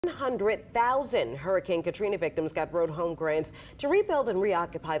100,000 Hurricane Katrina victims got road home grants to rebuild and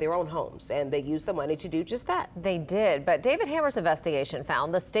reoccupy their own homes, and they used the money to do just that. They did, but David Hammer's investigation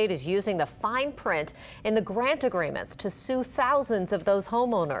found the state is using the fine print in the grant agreements to sue thousands of those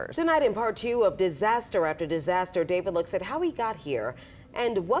homeowners. Tonight in part 2 of Disaster After Disaster, David looks at how he got here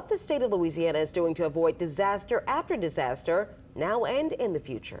and what the state of Louisiana is doing to avoid disaster after disaster now and in the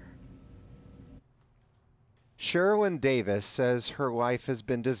future. Sherilyn Davis says her life has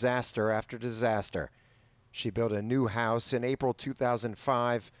been disaster after disaster. She built a new house in April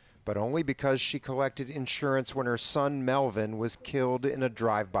 2005, but only because she collected insurance when her son Melvin was killed in a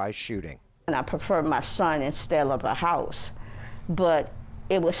drive-by shooting. And I prefer my son instead of a house, but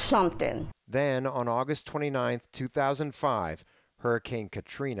it was something. Then on August 29, 2005, Hurricane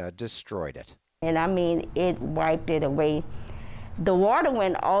Katrina destroyed it. And I mean, it wiped it away. The water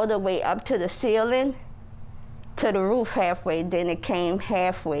went all the way up to the ceiling, to the roof halfway, then it came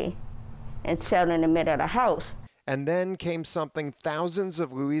halfway and settled in the middle of the house. And then came something thousands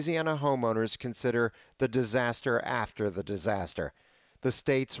of Louisiana homeowners consider the disaster after the disaster, the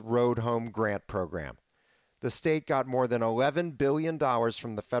state's Road Home Grant Program. The state got more than $11 billion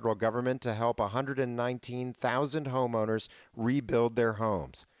from the federal government to help 119,000 homeowners rebuild their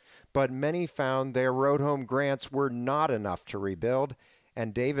homes. But many found their road home grants were not enough to rebuild,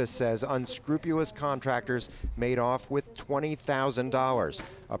 and Davis says unscrupulous contractors made off with $20,000,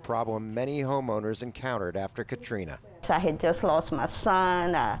 a problem many homeowners encountered after Katrina. I had just lost my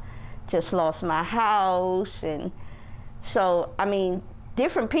son, I just lost my house, and so, I mean,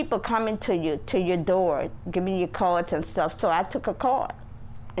 different people coming to your door, giving you cards and stuff, so I took a card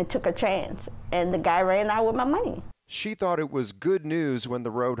and took a chance, and the guy ran out with my money. She thought it was good news when the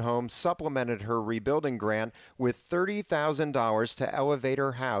road home supplemented her rebuilding grant with $30,000 to elevate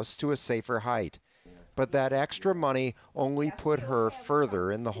her house to a safer height. But that extra money only put her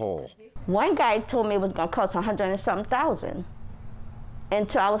further in the hole. One guy told me it was going to cost $100,000.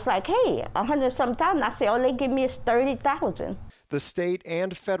 And so I was like, hey, $100,000. I said, all they give me is $30,000. The state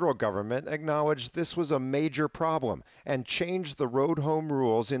and federal government acknowledged this was a major problem and changed the road home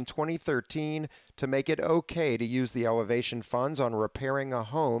rules in 2013 to make it okay to use the elevation funds on repairing a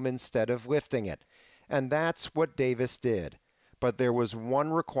home instead of lifting it. And that's what Davis did. But there was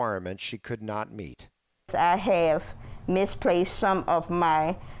one requirement she could not meet. I have misplaced some of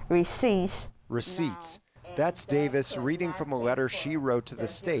my receipts. Receipts. That's Davis reading from a letter she wrote to the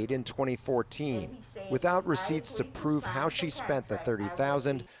state in 2014. Without receipts to prove how she spent the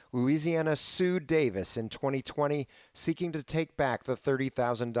 $30,000, Louisiana sued Davis in 2020, seeking to take back the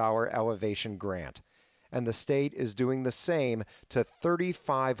 $30,000 elevation grant. And the state is doing the same to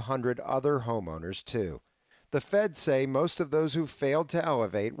 3,500 other homeowners, too. The feds say most of those who failed to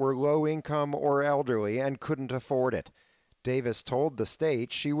elevate were low income or elderly and couldn't afford it. Davis told the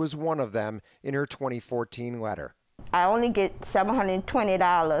state she was one of them in her 2014 letter. I only get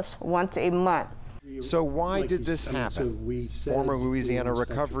 $720 once a month. So why did this happen? Former Louisiana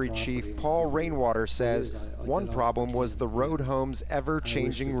Recovery Chief Paul Rainwater says one problem was the road home's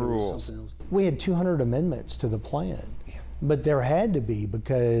ever-changing rules. We had 200 amendments to the plan, but there had to be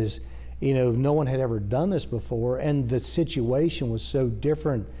because, you know, no one had ever done this before, and the situation was so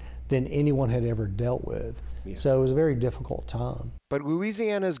different than anyone had ever dealt with. Yeah. So it was a very difficult time. But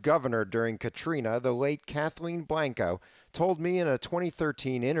Louisiana's governor during Katrina, the late Kathleen Blanco, told me in a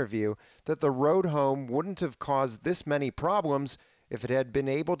 2013 interview that the road home wouldn't have caused this many problems if it had been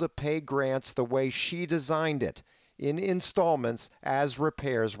able to pay grants the way she designed it, in installments as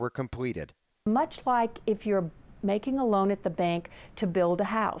repairs were completed. Much like if you're making a loan at the bank to build a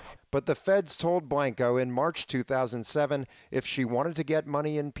house. But the feds told Blanco in March 2007 if she wanted to get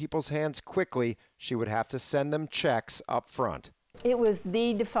money in people's hands quickly, she would have to send them checks up front. It was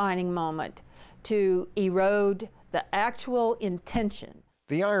the defining moment to erode the actual intention.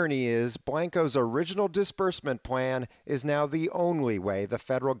 The irony is Blanco's original disbursement plan is now the only way the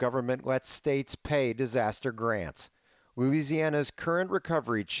federal government lets states pay disaster grants. Louisiana's current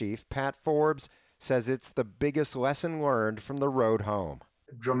recovery chief, Pat Forbes, says it's the biggest lesson learned from the road home.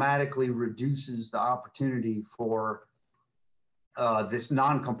 Dramatically reduces the opportunity for this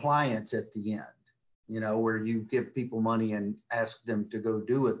non-compliance at the end, you know, where you give people money and ask them to go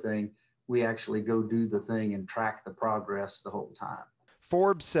do a thing. We actually go do the thing and track the progress the whole time.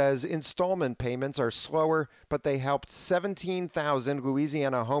 Forbes says installment payments are slower, but they helped 17,000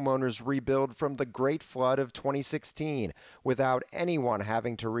 Louisiana homeowners rebuild from the Great Flood of 2016 without anyone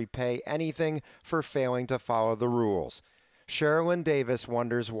having to repay anything for failing to follow the rules. Sherilyn Davis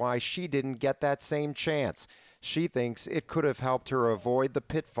wonders why she didn't get that same chance. She thinks it could have helped her avoid the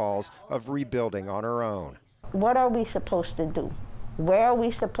pitfalls of rebuilding on her own. What are we supposed to do? Where are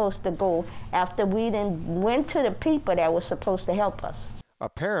we supposed to go after we then went to the people that were supposed to help us?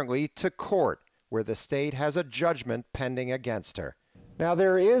 Apparently to court, where the state has a judgment pending against her. Now,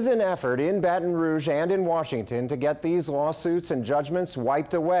 there is an effort in Baton Rouge and in Washington to get these lawsuits and judgments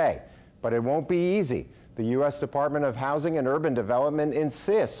wiped away, but it won't be easy. The U.S. Department of Housing and Urban Development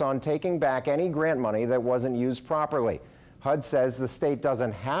insists on taking back any grant money that wasn't used properly. HUD says the state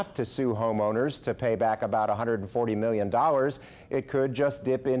doesn't have to sue homeowners to pay back about $140 million. It could just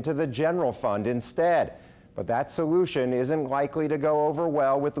dip into the general fund instead. But that solution isn't likely to go over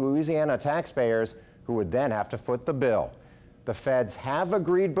well with Louisiana taxpayers, who would then have to foot the bill. The feds have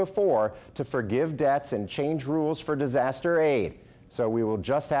agreed before to forgive debts and change rules for disaster aid, so we will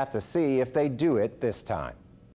just have to see if they do it this time.